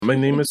My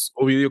name is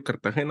Ovidio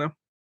Cartagena,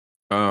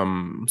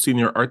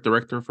 senior art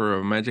director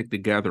for Magic the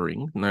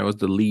Gathering, and I was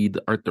the lead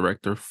art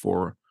director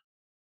for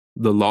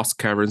the Lost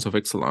Caverns of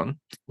Ixalan,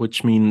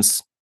 which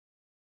means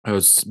I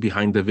was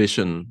behind the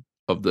vision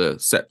of the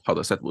set, how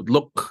the set would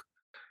look,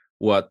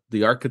 what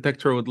the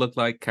architecture would look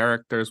like,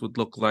 characters would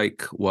look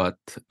like, what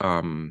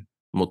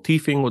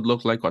motifing would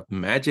look like, what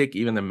magic,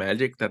 even the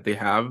magic that they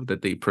have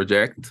that they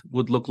project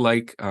would look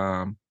like.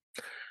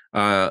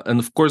 And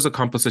of course, the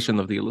composition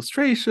of the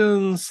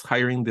illustrations,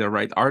 hiring the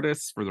right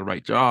artists for the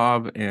right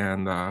job,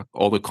 and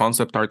all the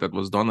concept art that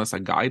was done as a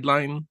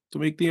guideline to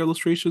make the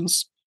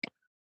illustrations.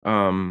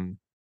 Um,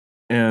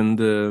 and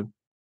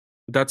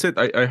that's it.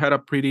 I had a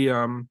pretty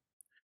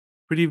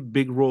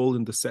big role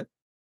in the set.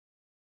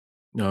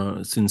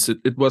 Since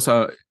it was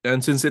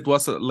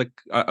like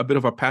a bit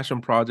of a passion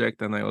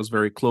project, and I was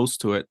very close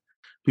to it,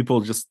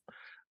 people just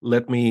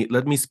let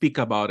me speak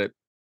about it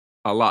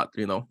a lot,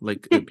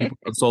 like people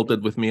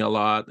consulted with me a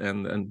lot,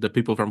 and the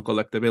people from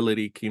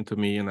collectability came to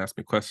me and asked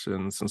me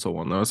questions and so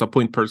on. I was a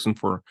point person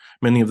for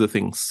many of the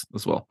things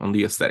as well on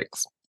the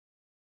aesthetics.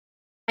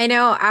 I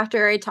know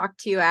after I talked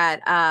to you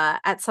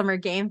at Summer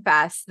Game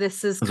Fest,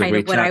 this is It was a kind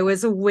of great what chat. I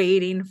was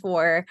waiting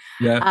for.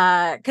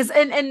 Yeah. Because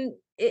and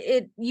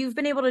you've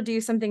been able to do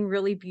something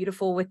really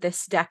beautiful with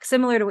this deck,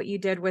 similar to what you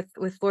did with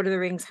Lord of the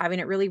Rings, having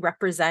it really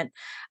represent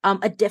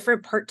a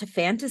different part to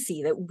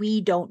fantasy that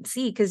we don't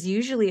see, because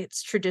usually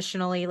it's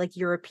traditionally like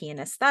European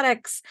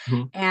aesthetics,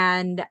 Mhm.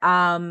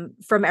 and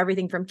from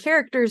everything from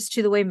characters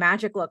to the way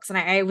magic looks. And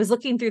I was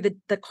looking through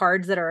the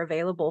cards that are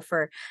available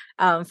for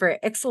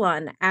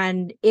Ixalan,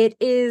 and it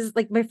is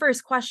like, my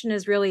first question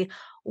is really,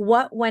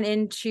 what went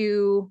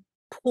into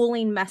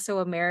pulling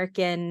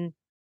Mesoamerican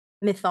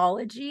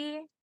mythology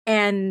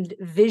and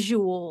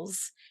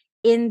visuals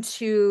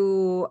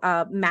into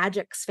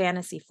Magic's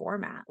fantasy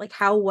format? Like,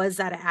 how was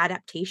that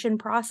adaptation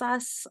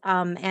process?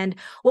 And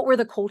what were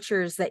the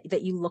cultures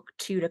that you looked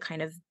to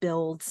kind of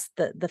build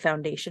the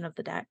foundation of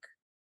the deck?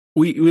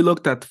 We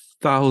looked at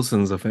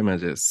thousands of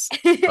images.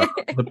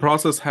 The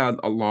process had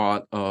a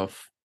lot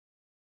of.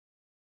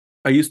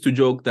 I used to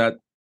joke that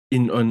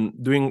in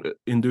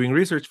doing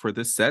research for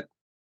this set,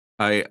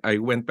 I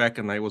went back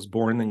and I was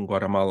born in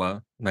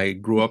Guatemala and I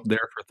grew up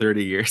there for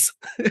 30 years.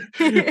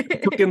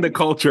 Took in the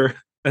culture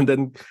and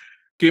then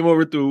came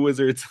over to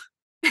Wizards.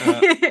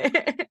 Uh,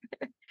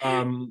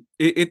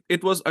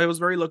 it was, I was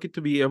very lucky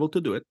to be able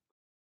to do it.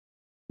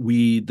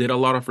 We did a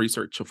lot of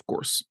research, of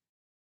course.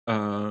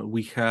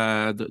 We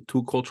had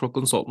two cultural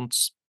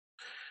consultants.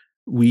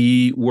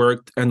 We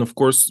worked, and of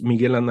course,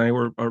 Miguel and I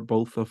are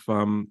both of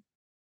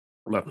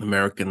Latin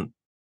American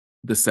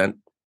descent,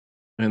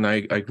 and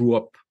I grew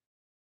up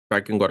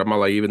back in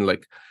Guatemala. I even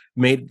like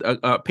made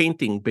a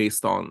painting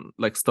based on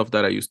like stuff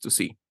that I used to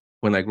see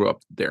when I grew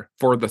up there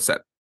for the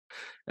set.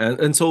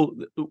 And so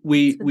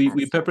we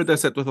peppered the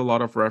set with a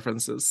lot of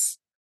references,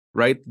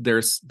 right? I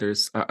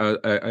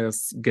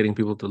was getting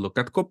people to look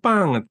at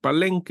Copan, at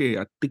Palenque,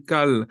 at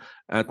Tikal,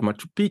 at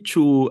Machu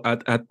Picchu,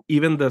 at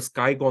even the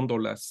sky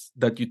gondolas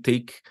that you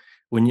take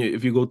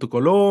if you go to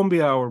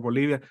Colombia or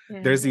Bolivia.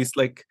 Yeah. There's these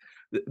like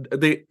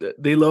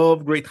they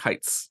love great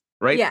heights,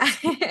 right? Yeah.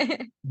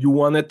 You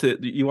wanted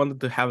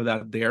to have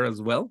that there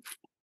as well.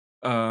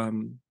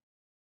 Um,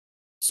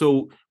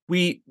 so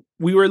we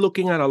were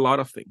looking at a lot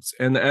of things,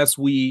 and as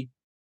we,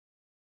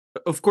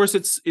 of course,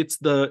 it's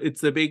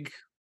the big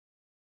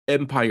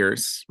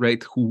empires,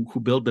 right, who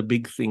build the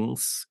big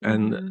things,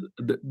 and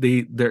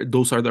Mhm.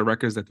 those are the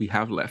records that we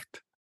have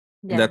left.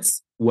 Yeah.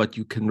 That's what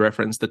you can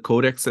reference. The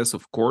codexes,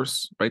 of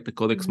course, right? The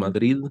Codex Mhm.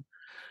 Madrid,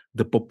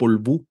 the Popol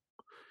Vuh,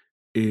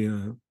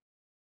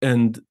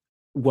 and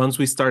once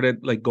we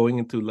started like going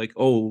into like,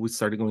 oh, we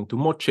started going to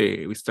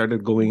Moche, we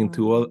started going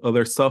into Mhm.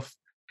 other stuff.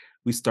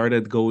 We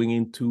started going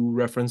into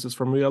references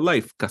from real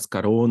life,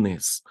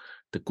 cascarones,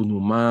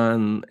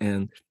 tecunuman,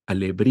 and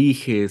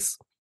alebrijes,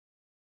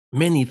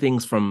 many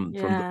things from the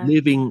Yeah.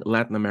 living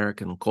Latin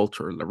American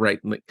culture, right?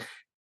 Like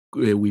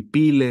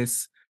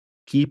huipiles,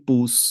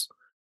 quipus,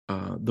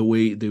 the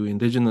way the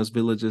indigenous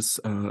villages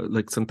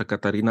like Santa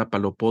Catarina,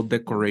 Palopó Mhm.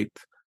 decorate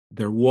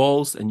their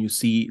walls, and you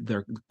see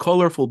their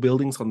colorful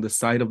buildings on the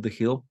side of the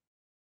hill.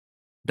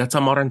 That's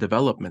a modern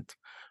development,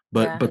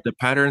 but Yeah. the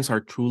patterns are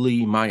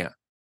truly Maya,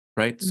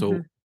 right? So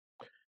Mhm.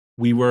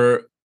 we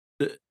were,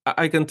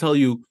 I can tell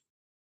you,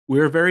 we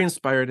were very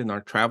inspired in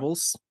our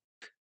travels,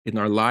 in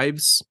our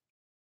lives,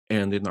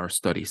 and in our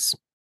studies.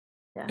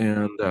 Yeah.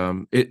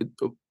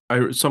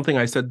 And something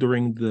I said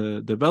during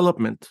the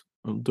development,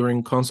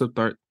 during concept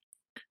art,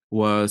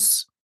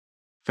 was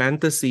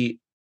fantasy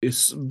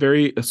is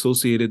very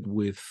associated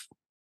with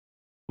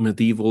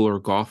medieval or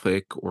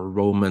Gothic or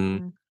Roman.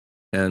 Mhm.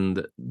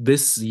 And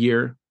this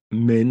year,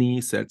 many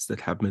sets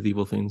that have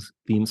medieval themes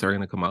are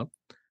going to come out.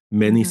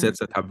 Many Mhm. sets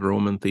that have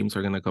Roman themes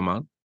are going to come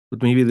out.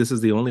 But maybe this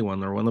is the only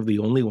one, or one of the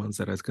only ones,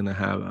 that is going to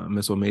have a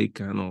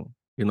Mesoamericano,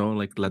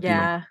 like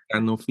Yeah.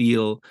 Latinoamericano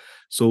feel.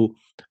 So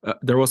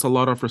there was a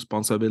lot of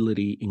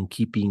responsibility in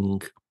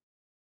keeping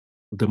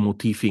the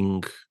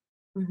motifing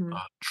Mhm.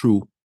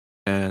 true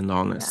and Yeah.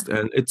 honest.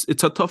 And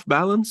it's a tough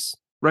balance.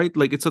 right?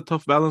 Like it's a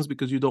tough balance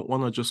because you don't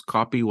want to just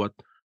copy what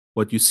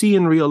you see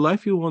in real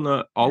life. You want to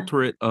Yeah.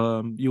 alter it.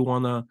 You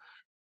want to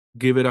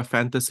give it a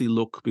fantasy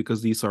look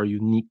because these are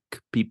unique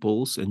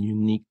peoples and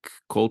unique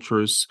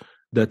cultures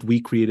that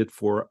we created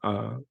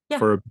Yeah.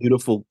 for a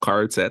beautiful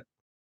card set.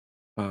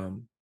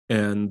 Um,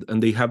 and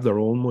they have their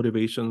own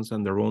motivations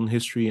and their own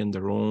history and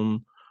their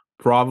own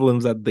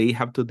problems that they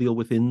have to deal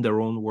with in their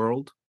own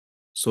world.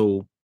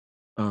 So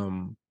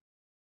um,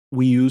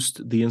 we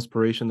used the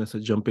inspiration as a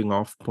jumping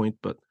off point,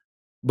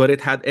 but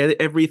it had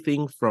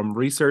everything from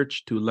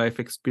research to life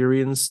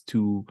experience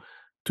to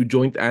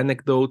joint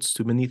anecdotes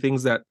to many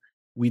things that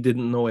we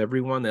didn't know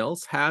everyone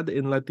else had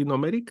in Latin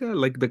America,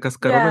 like the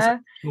Yeah.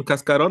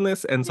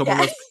 cascarones, and someone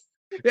Yeah. was,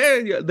 yeah,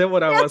 Yes.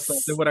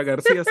 Deborah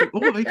Garcia saying,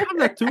 oh, they have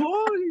that too.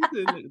 Oh,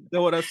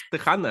 Deborah's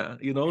Tejana,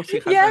 she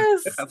had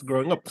that Yes.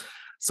 growing up.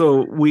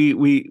 So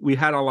we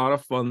had a lot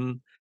of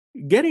fun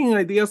getting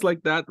ideas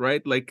like that,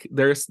 right? Like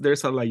there's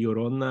a La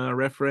Llorona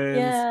reference.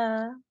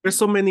 Yeah. There's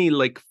so many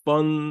like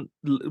fun.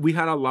 We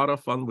had a lot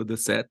of fun with the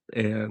set,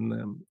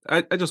 and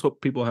I just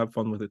hope people have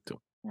fun with it too.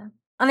 Yeah.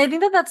 And I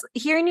think that that's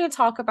hearing you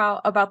talk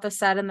about the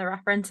set and the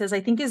references, I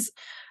think is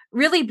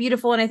really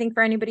beautiful. And I think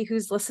for anybody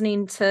who's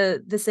listening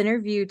to this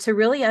interview to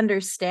really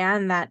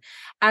understand that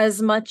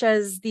as much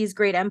as these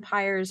great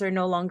empires are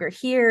no longer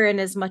here, and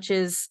as much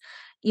as,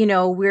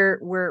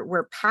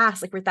 we're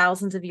past, like we're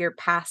thousands of years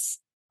past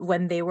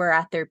when they were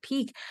at their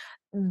peak,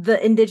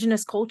 the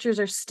indigenous cultures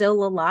are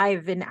still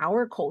alive in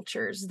our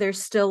cultures. They're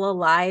still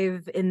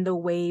alive in the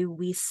way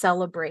we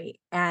celebrate.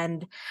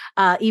 And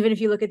even if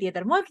you look at the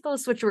Dia de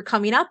Muertos, which we're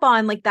coming up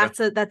on, like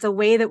Yeah. that's a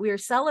way that we are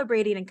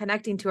celebrating and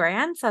connecting to our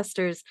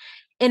ancestors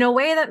in a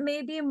way that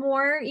may be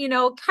more,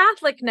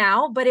 Catholic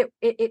now, but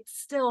it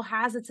still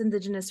has its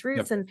indigenous Yep.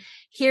 roots. And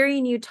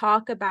hearing you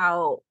talk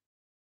about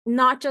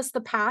not just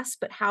the past,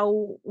 but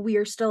how we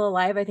are still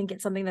alive, I think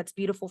it's something that's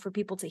beautiful for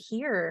people to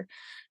hear,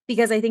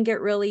 because I think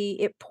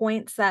it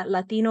points that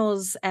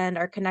Latinos and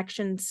our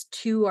connections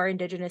to our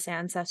indigenous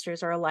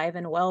ancestors are alive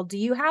and well. Do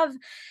you have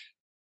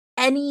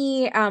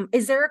any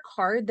is there a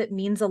card that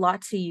means a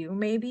lot to you,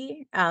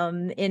 maybe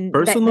in that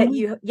Personally,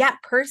 you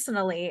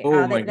personally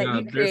oh my that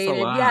you God, there's a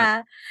created? lot.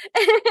 Yeah.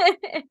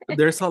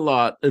 There's a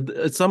lot.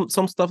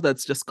 Some stuff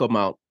that's just come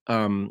out.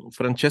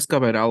 Francesca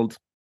Berald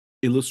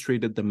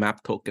illustrated the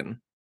map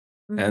token,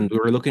 and Mhm. we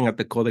were looking at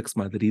the Codex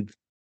Madrid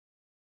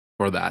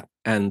for that.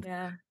 And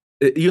Yeah.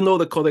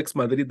 the Codex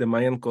Madrid, the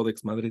Mayan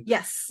Codex Madrid.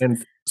 Yes.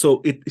 And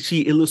so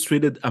she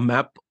illustrated a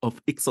map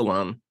of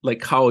Ixalan,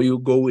 like how you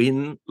go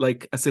in,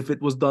 like as if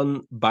it was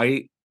done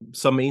by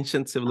some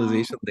ancient Oh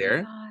civilization my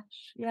there.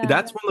 gosh. Yeah.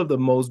 That's one of the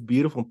most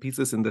beautiful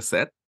pieces in the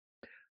set.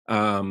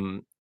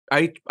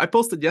 I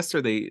posted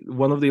yesterday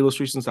one of the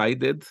illustrations I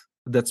did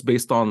that's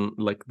based on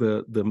like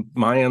the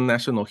Mayan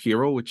national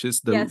hero, which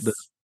is Yes.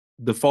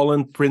 the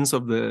fallen prince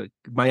of the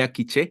Maya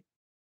Quiche.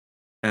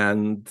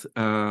 And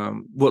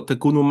what the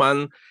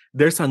Kunuman,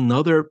 there's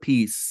another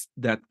piece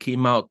that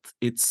came out.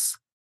 It's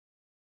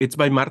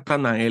by Marta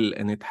Nael,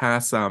 and it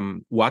has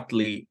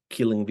Watley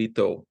killing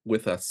Vito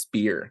with a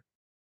spear.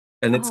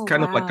 And it's Oh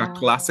kind of like a wow.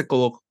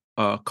 classical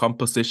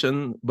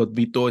composition, but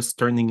Vito is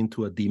turning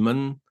into a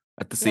demon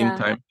at the same Yeah.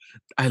 time.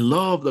 I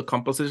love the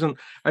composition.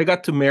 I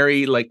got to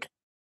marry, like,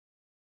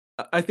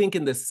 I think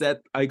in the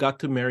set, I got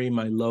to marry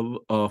my love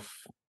of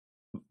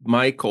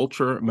my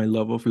culture, my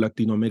love of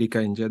Latino America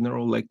in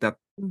general, like that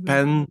Mhm.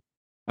 pan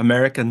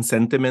American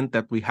sentiment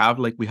that we have.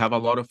 Like we have a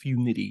lot of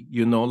unity,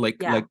 Yeah. like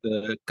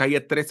the Calle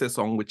 13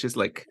 song, which is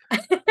like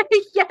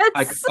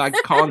Yes.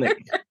 iconic,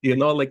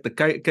 like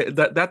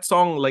that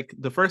song. Like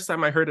the first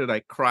time I heard it, I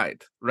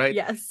cried, right?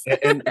 Yes.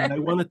 And I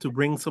wanted to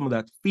bring some of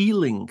that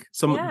feeling,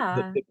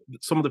 Yeah.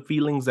 some of the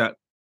feelings that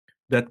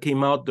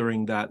came out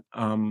during that.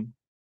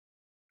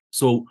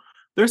 So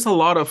there's a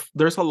lot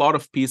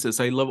of pieces.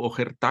 I love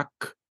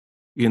Ojertak,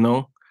 you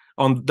know.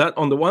 On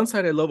the one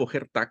side, I love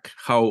Ojertak,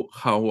 how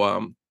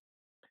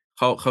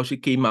she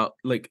came out,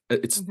 like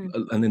it's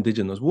Mhm. an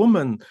indigenous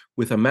woman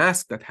with a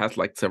mask that has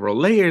like several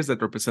layers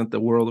that represent the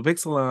world of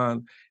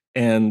Ixalan,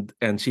 and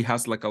she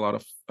has like a lot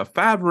of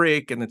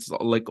fabric, and it's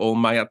like all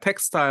Maya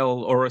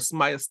textile or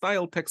Maya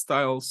style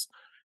textiles.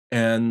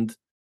 And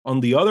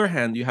on the other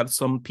hand, you have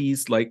some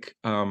piece like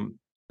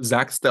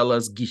Zach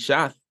Stella's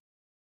Gishath,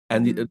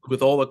 and Mhm.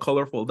 with all the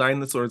colorful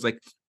dinosaurs like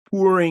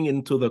pouring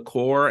into the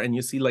core, and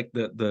you see like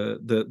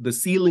the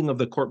ceiling of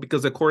the core,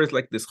 because the core is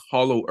like this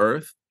hollow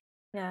earth.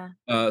 Yeah.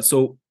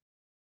 So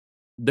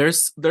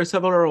there's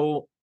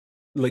several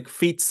like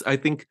feats, I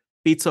think,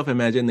 feats of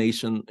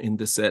imagination in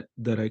the set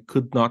that I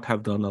could not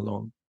have done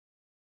alone.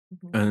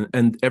 Mhm.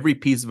 And every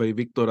piece by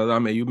Victor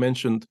Adame, you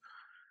mentioned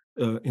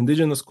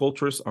indigenous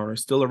cultures are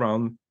still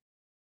around.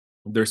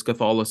 There's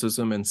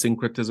Catholicism and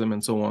syncretism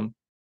and so on.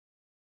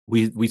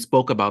 We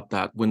spoke about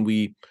that when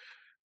we're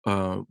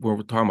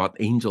talking about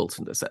angels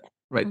in the set,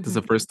 right? This is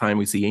the Mhm. first time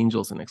we see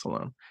angels in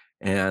Ixalan.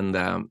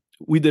 And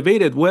we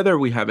debated whether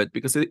we have it,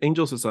 because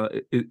angels is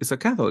a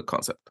Catholic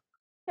concept. Yeah.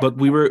 But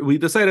we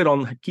decided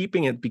on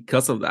keeping it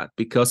because of that,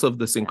 because of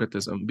the Yeah.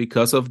 syncretism,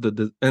 because of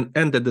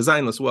and the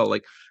design as well.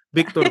 Like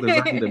Victor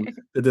designed them.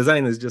 The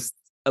design is just,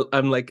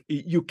 I'm like,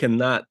 you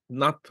cannot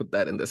not put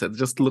that in the set. It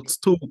just looks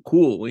too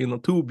cool,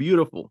 too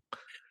beautiful.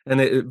 And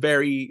it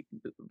very,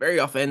 very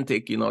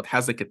authentic, it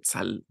has like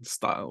Quetzal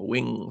style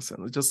wings,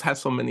 and it just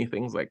has so many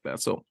things like that.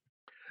 So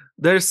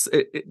there's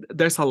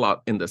a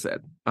lot in the set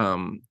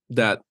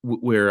that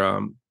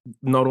we're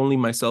not only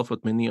myself,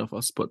 but many of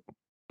us put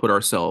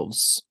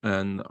ourselves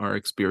and our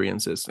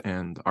experiences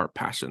and our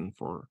passion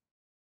for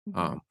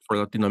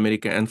Latin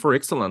America and for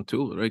Ixalan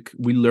too. Like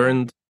we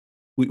learned,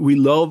 we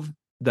love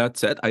that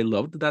set. I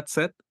loved that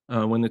set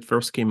when it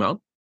first came out,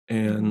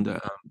 and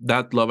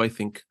that love, I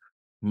think,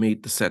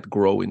 made the set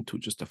grow into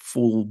just a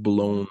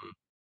full-blown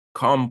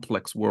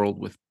complex world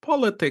with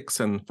politics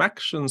and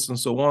factions and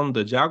so on.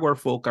 The Jaguar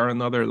folk are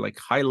another like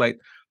highlight.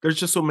 There's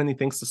just so many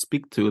things to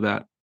speak to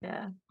that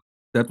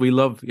we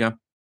love. Yeah.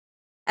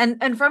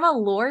 And from a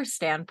lore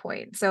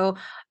standpoint, so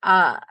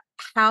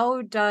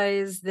how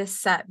does this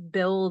set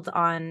build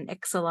on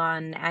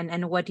Ixalan,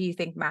 and what do you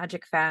think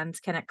Magic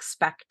fans can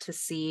expect to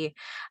see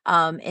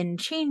in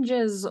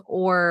changes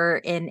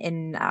or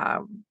in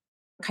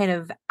kind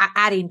of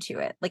adding to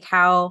it? Like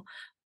how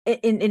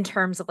in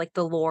terms of like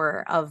the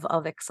lore of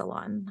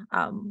Ixalan,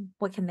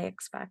 what can they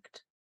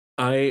expect?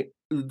 The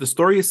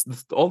story is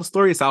all the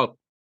story is out,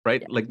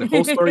 right? Like the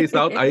whole story is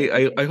out.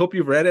 I hope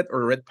you've read it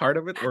or read part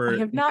of it, or I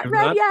have not if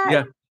read not, yet.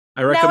 yeah,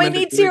 I Now I recommend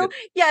need reading to. it.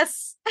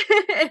 Yes.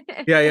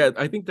 Yeah.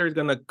 I think they're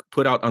gonna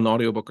put out an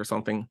audiobook or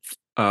something.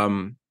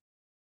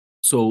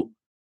 So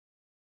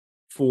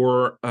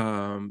for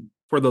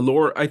the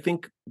lore, I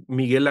think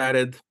Miguel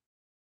added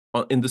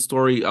in the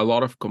story a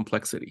lot of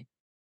complexity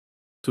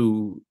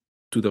to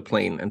the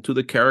plane and to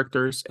the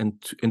characters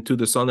and to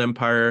the Sun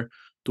Empire,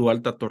 to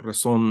Alta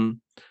Torreson.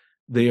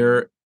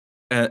 There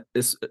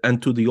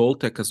and to the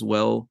Oltec as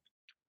well.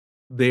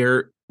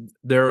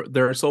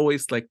 There's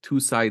always like two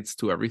sides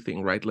to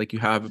everything, right? Like you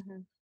have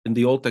in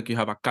the Oltec, you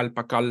have a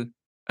Calpacal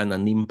and a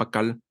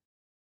Nimpacal,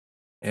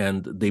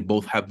 and they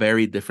both have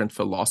very different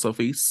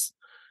philosophies.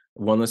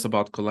 One is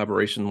about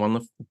collaboration,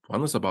 one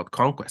is about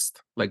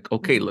conquest. Like,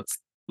 okay, let's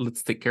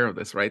take care of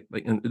this, right?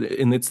 Like,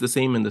 and it's the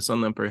same in the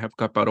Sun Emperor. You have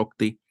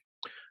Caparocti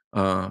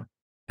and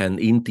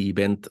Inti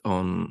bent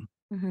on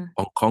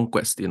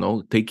conquest,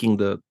 taking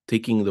the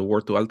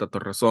war to Alta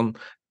Torreson,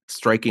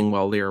 striking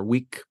while they are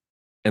weak.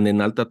 And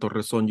in Alta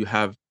Torreson, you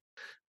have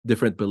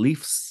different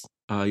beliefs.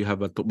 You have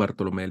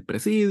Bartolomé el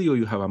Presidio,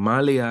 you have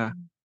Amalia,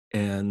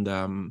 and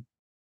on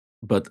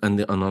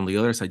the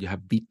other side, you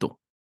have Vito,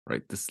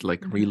 right? This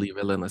like really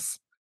villainous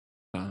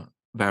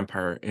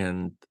vampire,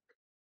 and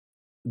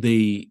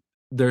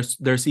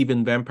there's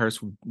even vampires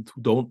who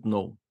don't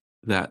know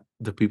that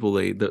the people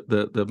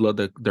the blood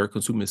that they're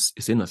consuming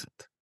is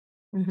innocent.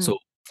 So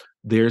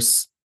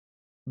there's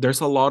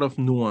a lot of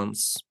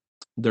nuance,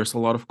 there's a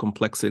lot of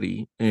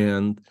complexity,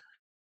 and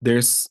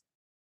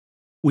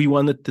we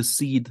wanted to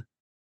seed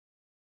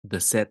the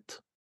set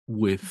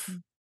with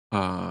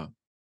the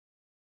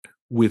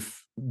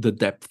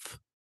depth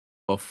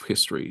of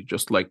history,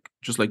 just like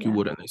you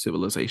would in a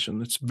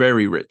civilization. It's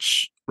very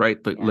rich,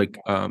 right?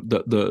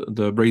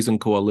 The Brazen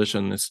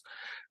Coalition is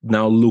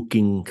now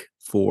looking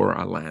for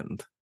a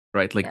land,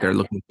 right? Like they're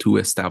looking to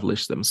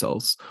establish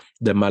themselves.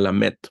 The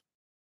Malamet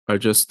are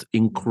just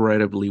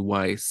incredibly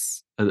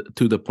wise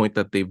to the point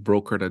that they've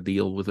brokered a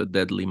deal with a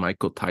deadly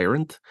Myco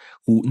Tyrant,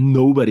 who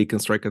nobody can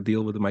strike a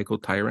deal with the Myco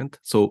Tyrant.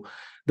 So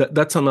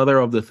that's another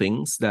of the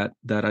things that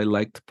I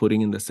liked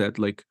putting in the set,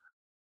 like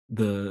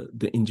the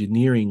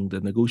engineering,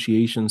 the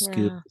negotiation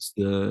skills,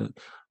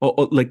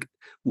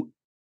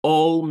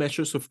 all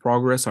measures of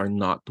progress are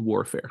not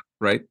warfare,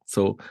 right?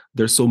 So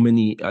there's so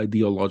many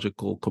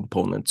ideological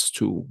components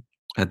to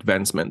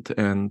advancement,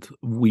 and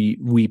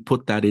we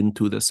put that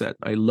into the set.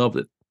 I love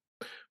it.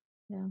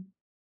 Yeah.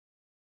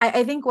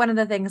 I think one of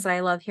the things that I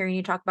love hearing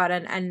you talk about,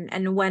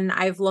 and when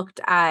I've looked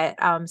at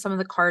some of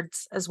the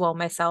cards as well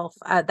myself,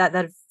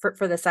 that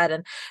for the set,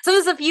 and some of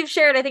the stuff you've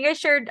shared, I think I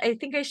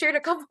shared a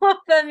couple of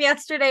them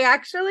yesterday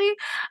actually.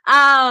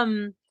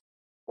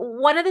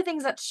 One of the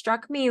things that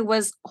struck me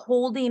was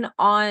holding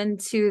on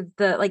to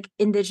the like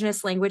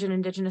indigenous language and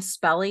indigenous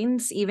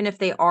spellings, even if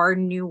they are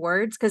new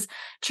words, because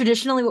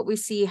traditionally what we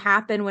see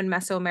happen when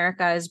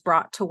Mesoamerica is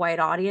brought to white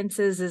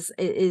audiences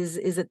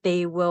is that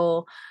they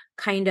will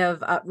kind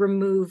of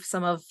remove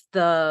some of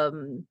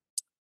the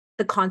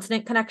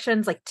consonant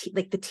connections, like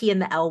the T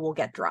and the L will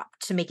get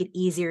dropped to make it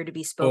easier to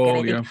be spoken.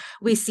 I think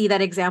we see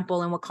that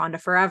example in Wakanda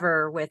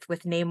Forever with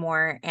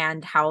Namor,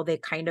 and how they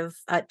kind of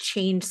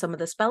change some of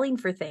the spelling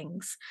for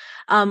things.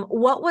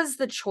 What was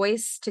the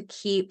choice to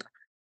keep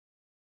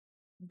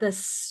the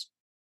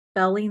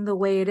spelling the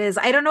way it is?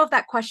 I don't know if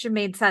that question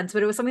made sense,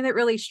 but it was something that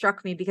really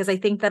struck me, because I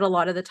think that a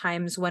lot of the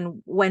times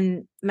when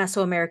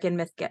Mesoamerican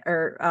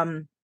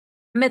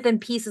myth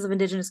and pieces of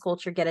indigenous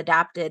culture get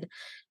adapted,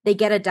 they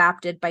get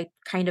adapted by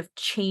kind of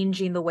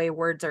changing the way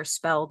words are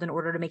spelled in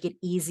order to make it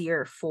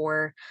easier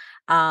for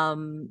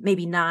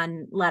maybe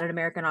non-Latin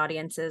American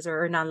audiences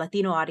or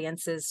non-Latino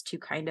audiences to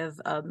kind of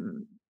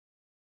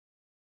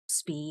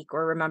speak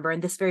or remember,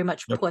 and this very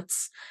much Yep.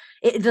 puts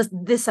it does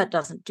this set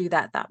doesn't do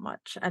that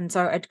much, and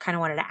so I kind of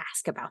wanted to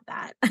ask about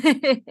that.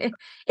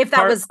 If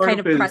that was Part kind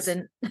of of it is,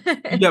 present.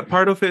 yeah,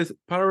 part of it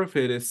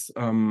is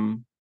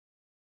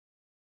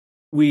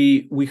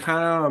we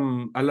had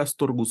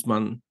Alastor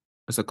Guzman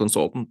as a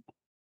consultant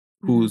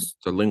Mhm. who's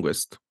a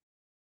linguist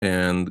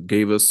and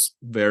gave us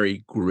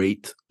very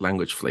great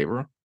language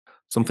flavor.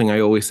 Something I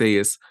always say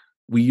is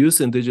we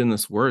use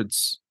indigenous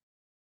words.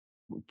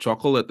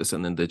 Chocolate is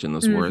an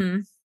indigenous word.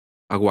 Mhm.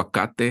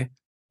 Aguacate.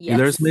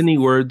 There's Yes. many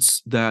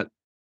words that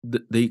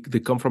they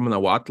come from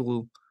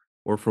Nahuatl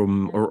or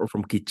from Yeah. or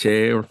from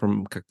Quiche or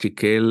from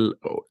Cachiquel.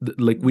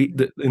 Like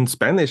Mhm. in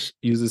Spanish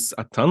uses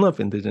a ton of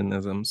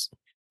indigenisms.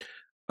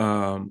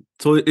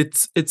 So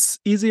it's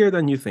easier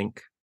than you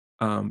think.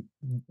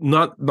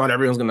 Not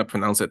everyone's gonna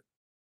pronounce it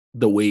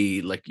the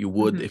way like you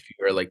would Mhm. if you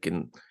were like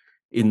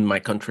in my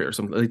country or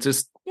something. It's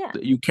just Yeah.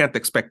 you can't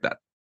expect that,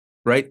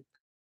 right?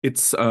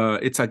 It's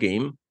a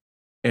game,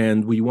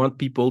 and we want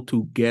people to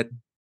get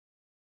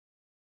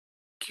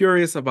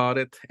curious about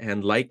it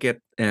and like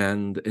it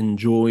and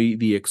enjoy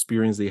the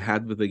experience they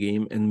had with the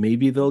game, and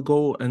maybe they'll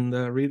go and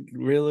read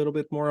a little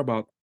bit more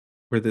about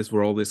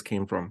where all this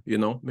came from.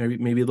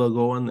 Maybe they'll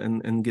go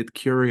and get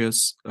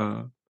curious.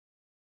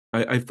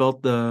 I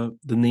felt the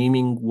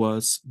naming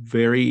was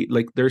very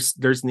like there's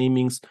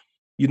namings,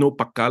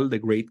 Pakal, the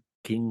great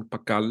king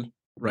Pakal,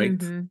 right?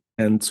 Mhm.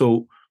 And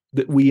so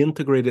that we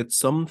integrated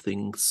some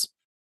things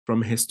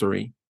from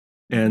history,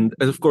 Mhm. and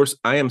of course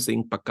I am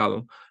saying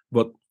Pakal,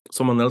 but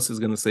someone else is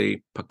gonna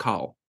say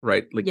Pakal,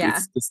 right? Like Yeah.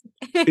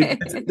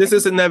 this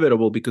is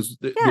inevitable because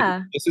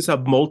Yeah. this is a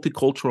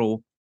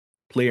multicultural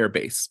player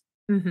base,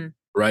 Mhm.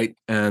 right?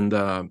 And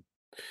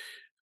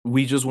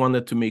we just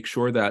wanted to make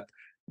sure that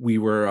we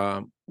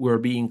were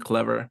being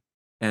clever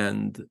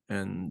and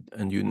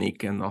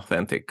unique and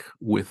authentic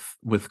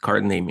with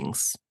card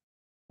namings.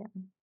 Yeah.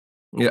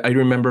 Yeah, I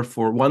remember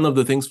for one of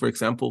the things, for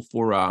example,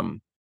 for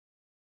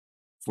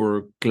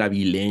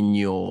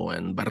Clavileño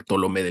and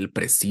Bartolomé del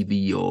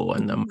Presidio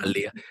and Mm.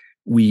 Amalia,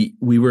 we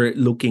were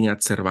looking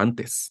at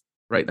Cervantes,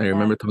 right? I Yeah.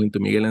 remember talking to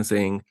Miguel and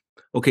saying,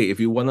 okay, if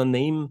you want to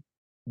name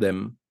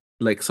them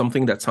like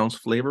something that sounds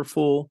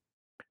flavorful,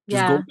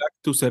 just go Yeah. back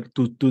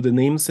to the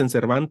names in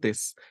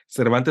Cervantes.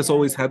 Cervantes Yeah.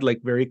 always had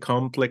like very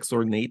complex,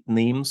 ornate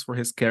names for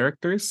his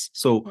characters.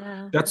 So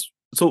Yeah. that's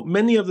so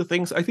many of the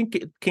things. I think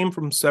it came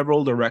from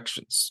several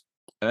directions,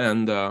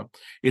 and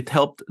it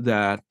helped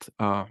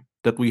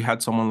that we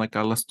had someone like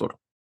Alastor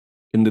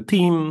in the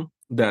team,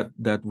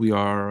 that we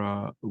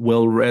are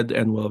well read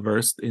and well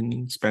versed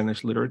in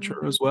Spanish Mhm.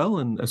 literature as well,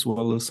 and as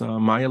well as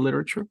Maya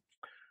literature.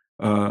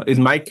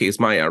 In my case,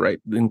 Maya,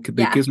 right? In the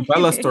Yeah. case of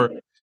Alastor,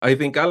 I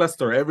think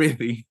Alastor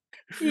everything.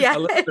 Yeah.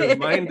 Alastor's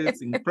mind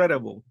is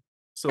incredible.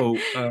 So,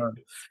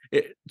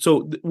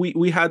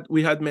 we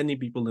had many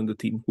people in the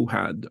team who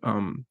had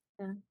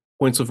Yeah.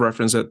 points of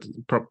reference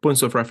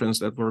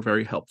that were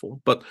very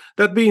helpful. But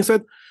that being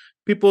said,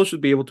 people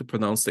should be able to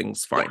pronounce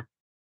things Yeah. fine.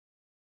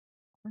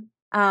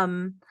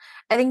 Um,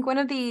 I think one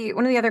of the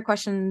other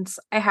questions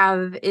I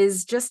have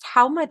is just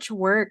how much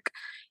work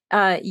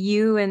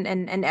you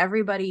and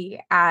everybody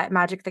at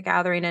Magic the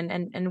Gathering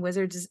and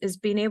Wizards is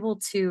being able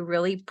to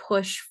really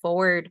push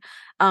forward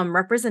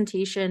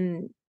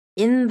representation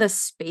in the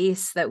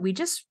space that we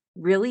just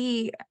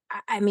really,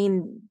 I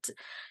mean,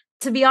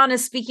 to be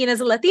honest, speaking as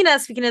a Latina,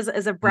 speaking as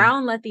a Mm.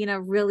 brown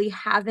Latina, really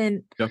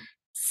haven't Yeah,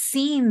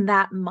 seen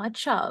that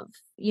much of,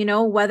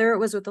 whether it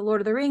was with the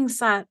Lord of the Rings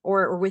set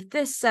or with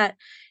this set,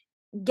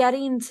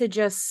 getting to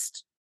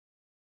just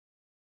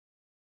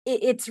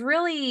it's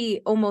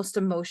really almost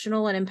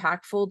emotional and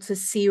impactful to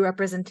see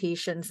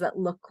representations that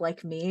look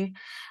like me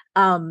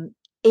um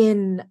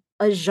in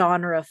a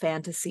genre of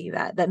fantasy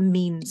that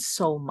means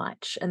so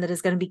much and that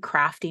is going to be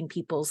crafting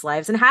people's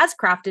lives and has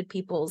crafted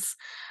people's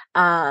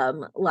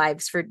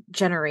lives for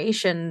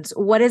generations.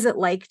 What is it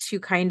like to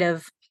kind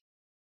of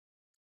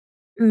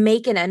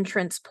make an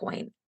entrance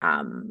point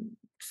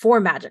for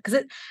magic?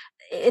 Because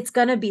it's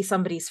going to be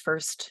somebody's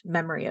first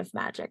memory of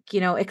magic.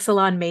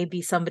 Ixalan may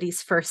be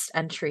somebody's first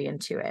entry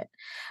into it.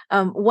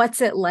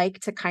 What's it like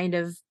to kind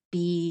of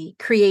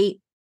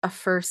create a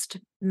first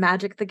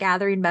Magic the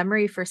Gathering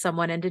memory for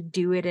someone and to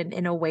do it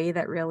in a way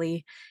that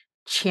really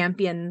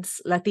champions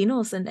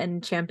Latinos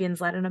and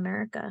champions Latin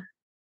America?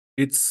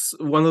 it's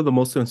one of the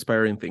most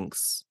inspiring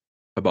things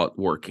about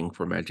working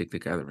for Magic the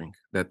Gathering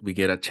that we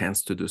get a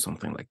chance to do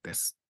something like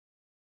this.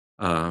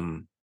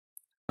 Um,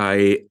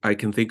 I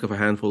can think of a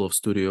handful of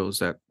studios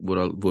that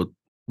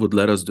would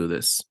let us do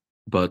this,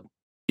 but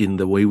in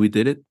the way we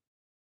did it,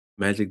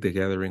 Magic the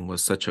Gathering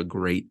was such a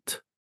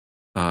great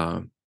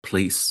uh,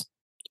 place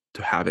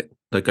to have it.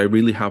 Like I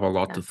really have a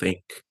lot Yeah. to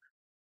thank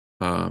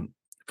um,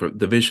 for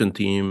the Vision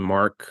team,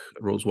 Mark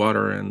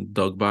Rosewater and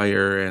Doug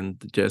Beyer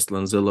and Jess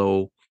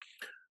Lanzillo,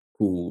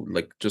 who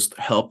like just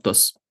helped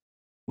us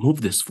move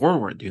this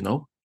forward.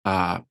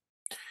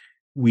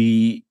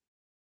 We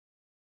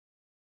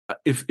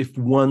if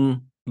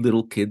one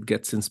little kid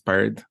gets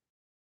inspired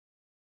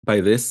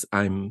by this,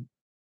 I'm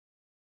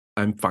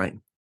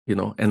fine,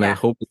 and I Yeah.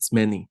 hope it's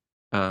many.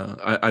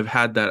 I've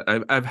had that.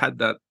 I've had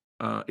that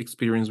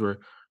experience where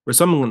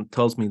someone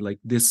tells me like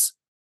this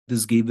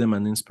gave them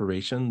an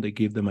inspiration. They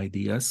gave them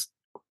ideas.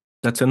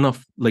 That's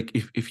enough. Like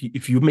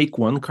if you make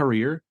one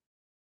career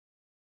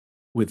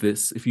with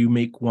this, if you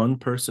make one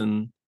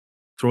person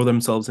throw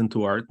themselves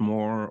into art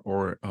more,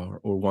 or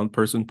one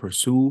person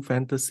pursue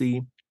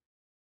fantasy,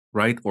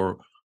 right,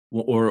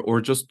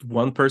 or just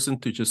one person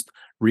to just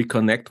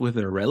reconnect with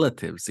their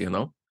relatives,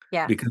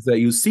 Yeah. because that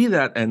you see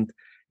that, and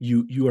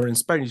you are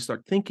inspired, you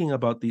start thinking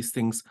about these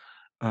things.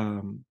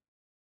 um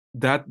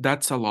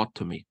that's a lot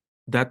to me.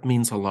 That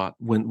means a lot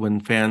when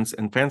fans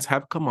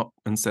have come up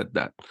and said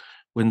that,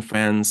 when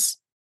fans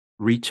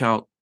reach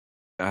out,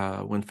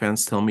 when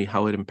fans tell me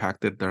how it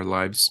impacted their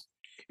lives,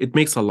 it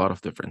makes a lot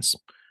of difference.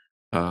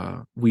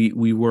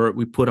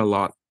 We put a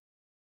lot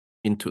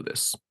into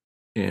this,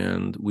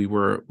 and we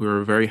were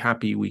very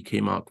happy we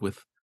came out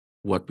with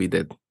what we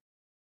did.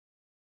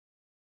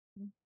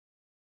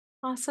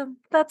 Awesome.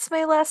 That's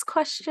my last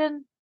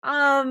question.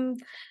 Um,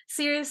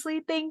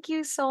 Seriously, thank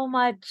you so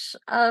much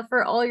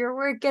for all your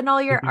work and all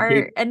Thank your you, Kate.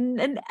 art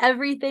and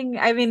everything.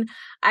 I mean,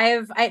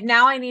 I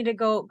now I need to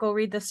go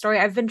read the story.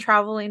 I've been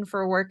traveling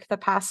for work the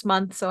past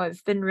month, so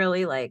I've been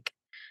really like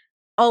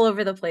all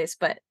over the place,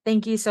 but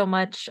thank you so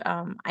much.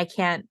 I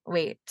can't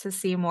wait to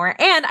see more.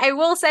 And I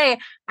will say,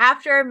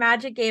 after a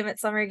Magic game at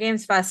Summer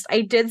Games Fest,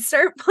 I did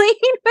start playing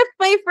with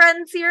my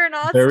friends here in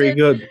Very Austin.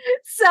 good.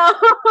 So,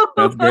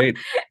 That's great.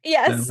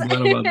 yes. I'm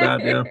glad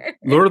about that. Yeah,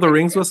 Lord of the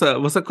Rings was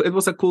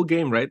a cool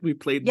game, right? We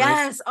played nice. It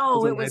Yes. was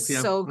Oh, a it nice, was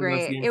yeah, so it was a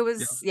nice great. It game. Yeah.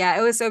 was, yeah,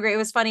 it was so great. It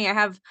was funny. I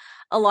have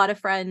a lot of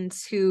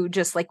friends who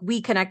just like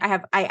we connect.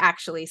 I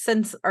actually,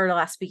 since our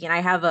last speaking,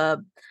 I have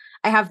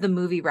the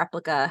movie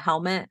replica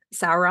helmet,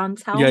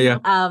 Sauron's Yeah,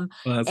 helm. yeah.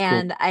 Well, that's cool.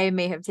 And I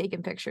may have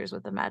taken pictures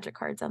with the magic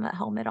cards on that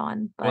helmet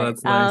on, Well,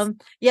 but that's nice.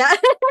 yeah.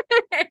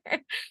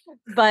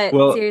 But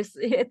Well,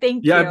 seriously,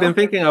 thank yeah, I've been you.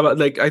 thinking about,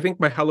 like, I think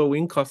my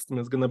Halloween costume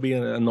is gonna be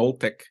an old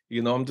tech.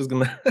 I'm just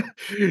gonna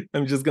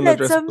I'm just gonna That's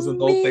dress up as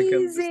an old tech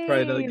and just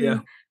try to, yeah,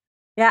 amazing.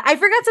 Yeah, I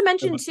forgot to have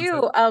mention a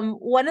concept. too,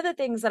 one of the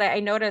things that I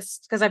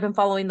noticed because I've been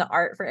following the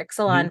art for Mhm.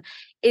 Ixalan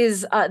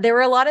is there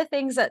were a lot of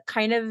things that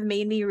kind of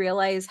made me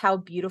realize how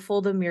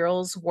beautiful the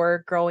murals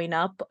were growing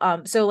up.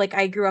 So like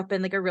I grew up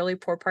in like a really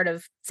poor part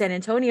of San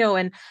Antonio,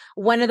 and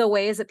one of the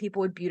ways that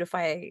people would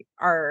beautify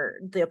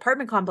the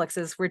apartment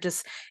complexes were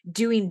just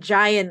doing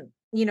giant,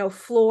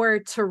 floor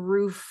to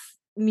roof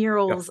Yep,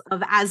 murals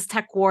of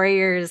Aztec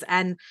warriors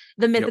and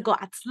the yep. mythical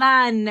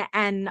Aztlan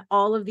and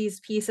all of these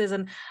pieces.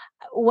 And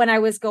when I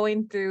was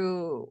going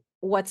through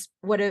what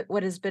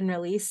has been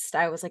released,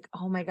 I was like,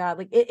 oh my God,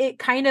 like it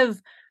kind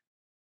of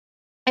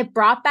it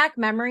brought back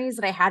memories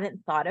that I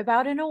hadn't thought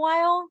about in a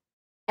while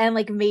and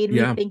like made me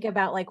Yeah. think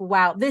about like,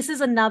 wow, this is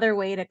another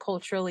way to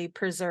culturally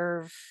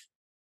preserve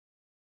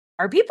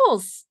our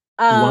peoples.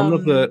 One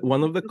of the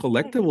Okay.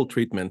 collectible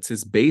treatments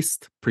is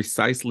based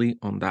precisely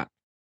on that.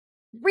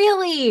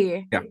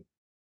 Really? Yeah.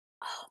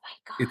 Oh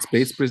my It's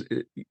based gosh.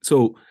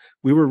 so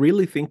we were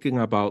really thinking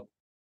about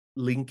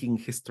linking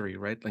history,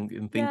 right? Like, and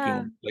Yeah.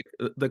 thinking like,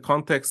 the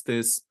context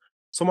is,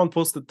 someone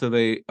posted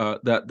today,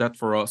 that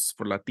for us,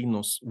 for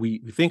Latinos, we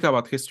think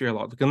about history a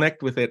lot, we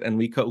connect with it, and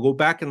we go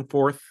back and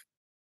forth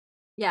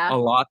Yeah. a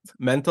lot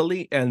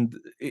mentally, and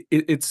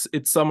it's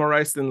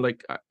summarized in,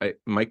 like,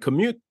 my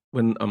commute,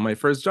 when on my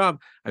first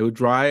job, I would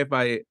drive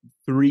by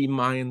 3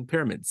 Mayan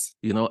pyramids,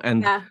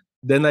 and Yeah.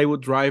 then I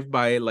would drive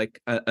by,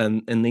 like,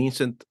 an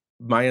ancient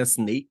Maya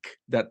snake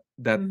that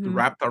Hmm.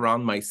 wrapped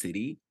around my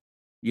city,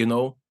 you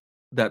know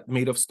that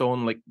made of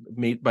stone, like,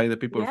 made by the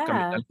people of Yeah.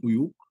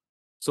 Kamitalkuyuk.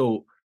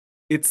 So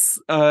it's,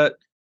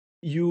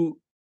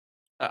 you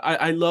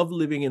I love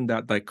living in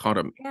that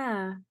dichotomy,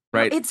 Yeah. No,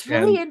 right? it's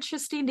really And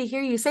interesting to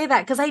hear you say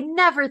that because I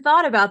never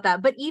thought about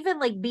that. But even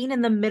like being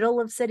in the middle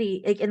of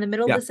city, like in the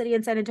middle of yeah, the city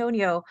in San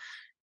Antonio,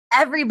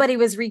 everybody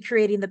was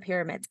recreating the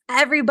pyramids.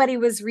 Everybody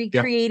was yeah,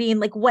 recreating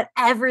like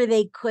whatever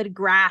they could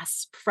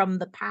grasp from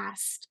the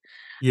past.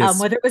 yes,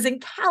 Whether it was in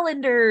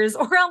calendars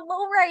or on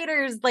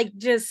lowriders, like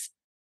just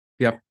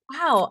yeah,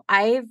 wow,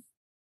 I've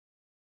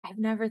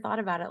never thought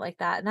about it like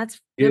that. And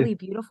that's yeah. really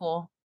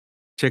beautiful.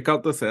 Check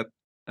out the set.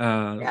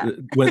 Yeah.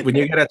 When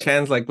you get a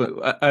chance, like,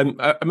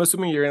 I'm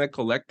assuming you're gonna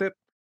collect it.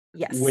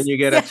 When Yes. you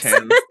get a Yes.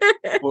 chance,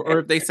 or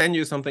if they send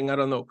you something, I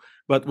don't know.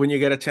 But when you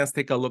get a chance,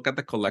 take a look at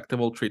the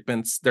collectible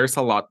treatments. There's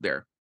a lot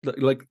there.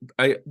 Like,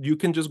 you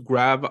can just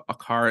grab a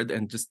card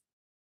and just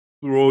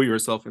throw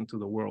yourself into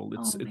the world.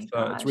 Oh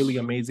It's really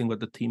gosh. amazing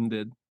what the team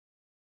did.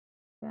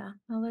 Yeah.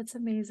 Oh, that's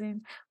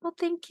amazing. Well,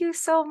 thank you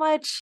so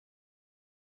much.